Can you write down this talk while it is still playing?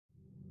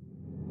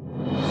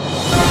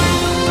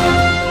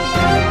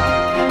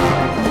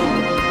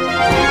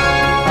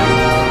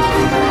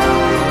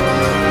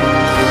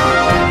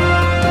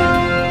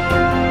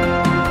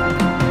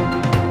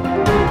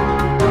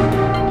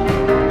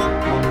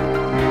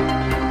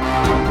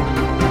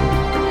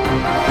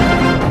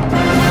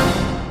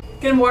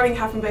Good morning,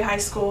 Half Moon Bay High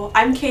School.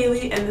 I'm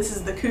Kaylee and this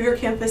is the Cougar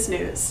Campus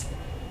News.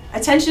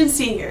 Attention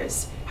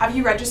seniors, have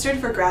you registered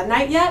for Grad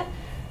Night yet?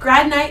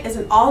 Grad Night is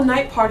an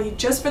all-night party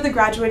just for the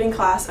graduating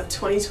class of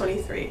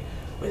 2023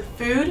 with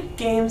food,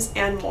 games,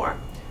 and more.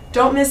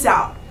 Don't miss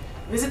out.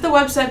 Visit the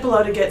website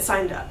below to get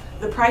signed up.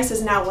 The price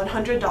is now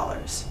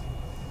 $100.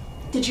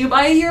 Did you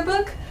buy a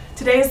yearbook?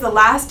 Today is the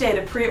last day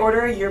to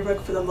pre-order a yearbook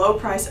for the low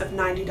price of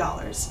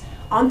 $90.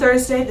 On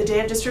Thursday, the day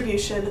of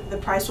distribution, the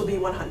price will be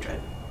 $100.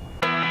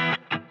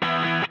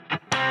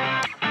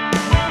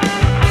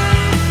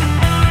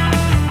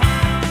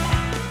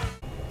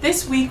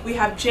 This week we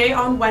have Jay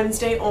on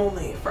Wednesday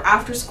only for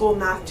after-school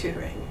math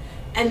tutoring.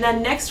 And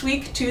then next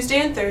week, Tuesday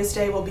and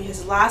Thursday, will be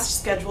his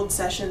last scheduled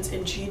sessions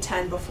in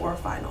G10 before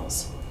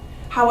finals.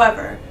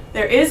 However,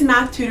 there is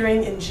math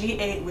tutoring in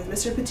G8 with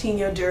Mr.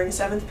 Patino during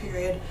 7th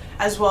period,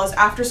 as well as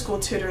after-school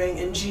tutoring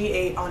in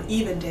G8 on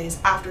even days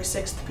after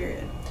 6th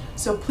period.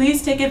 So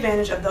please take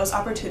advantage of those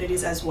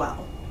opportunities as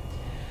well.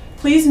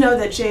 Please know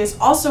that Jay is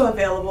also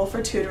available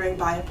for tutoring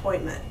by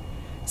appointment.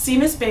 See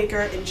Ms.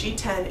 Baker in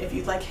G10 if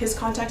you'd like his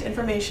contact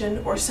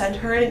information or send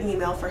her an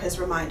email for his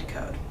remind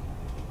code.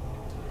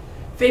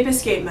 Vape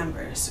Escape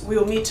members, we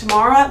will meet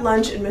tomorrow at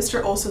lunch in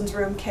Mr. Olson's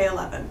room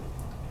K11.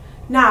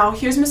 Now,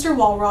 here's Mr.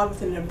 Walrod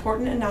with an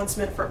important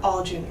announcement for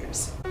all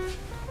juniors.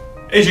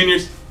 Hey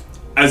juniors!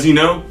 As you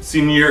know,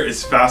 senior year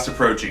is fast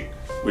approaching,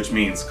 which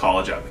means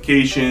college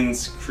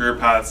applications, career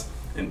paths,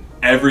 and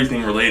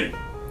everything related.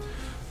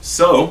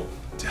 So,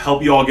 to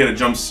help you all get a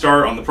jump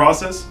start on the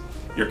process,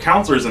 your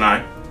counselors and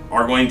I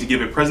are going to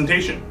give a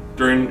presentation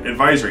during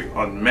advisory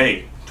on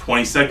May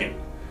 22nd.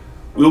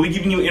 We'll be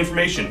giving you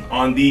information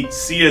on the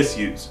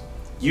CSUs,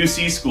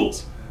 UC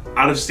schools,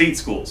 out-of-state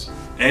schools,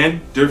 and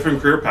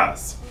different career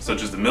paths,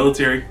 such as the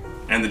military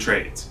and the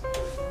trades.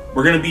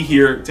 We're going to be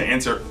here to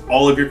answer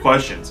all of your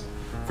questions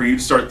for you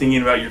to start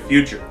thinking about your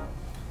future.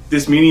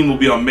 This meeting will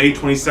be on May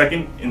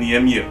 22nd in the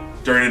MU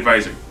during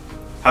advisory.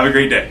 Have a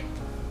great day.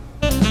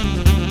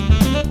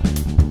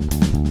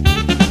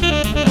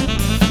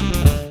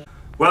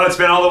 Well, it's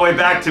been all the way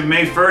back to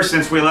May 1st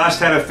since we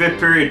last had a 5th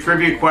period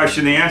trivia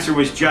question. The answer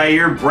was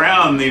Jair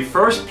Brown, the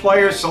first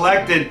player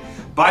selected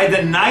by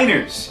the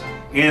Niners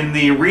in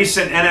the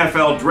recent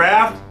NFL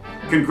draft.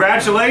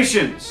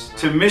 Congratulations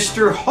to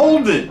Mr.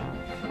 Holden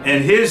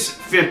and his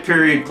 5th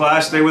period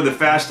class. They were the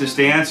fastest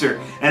to answer.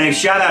 And a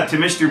shout out to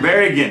Mr.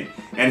 Berrigan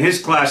and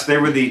his class. They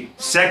were the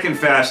second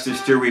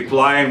fastest to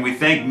reply. And we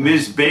thank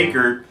Ms.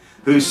 Baker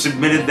who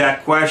submitted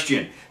that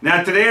question.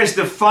 Now today is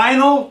the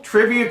final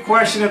trivia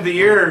question of the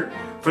year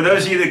for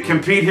those of you that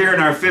compete here in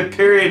our 5th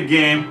period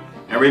game.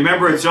 And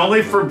remember, it's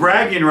only for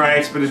bragging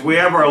rights, but as we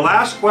have our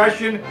last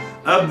question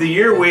of the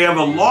year, we have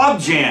a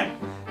log jam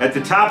at the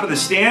top of the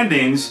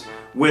standings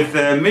with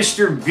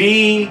Mr.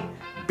 V,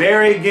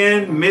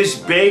 Berrigan, Miss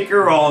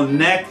Baker, all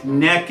neck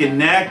and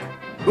neck.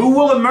 Who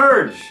will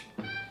emerge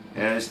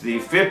as the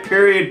 5th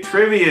period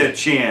trivia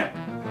champ?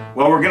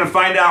 Well, we're going to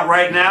find out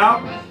right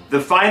now. The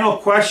final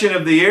question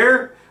of the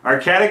year, our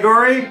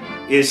category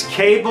is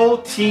cable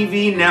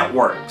TV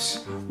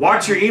networks.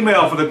 Watch your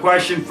email for the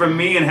question from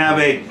me and have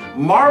a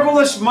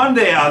marvelous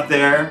Monday out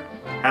there.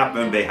 Half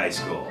Moon Bay High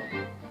School.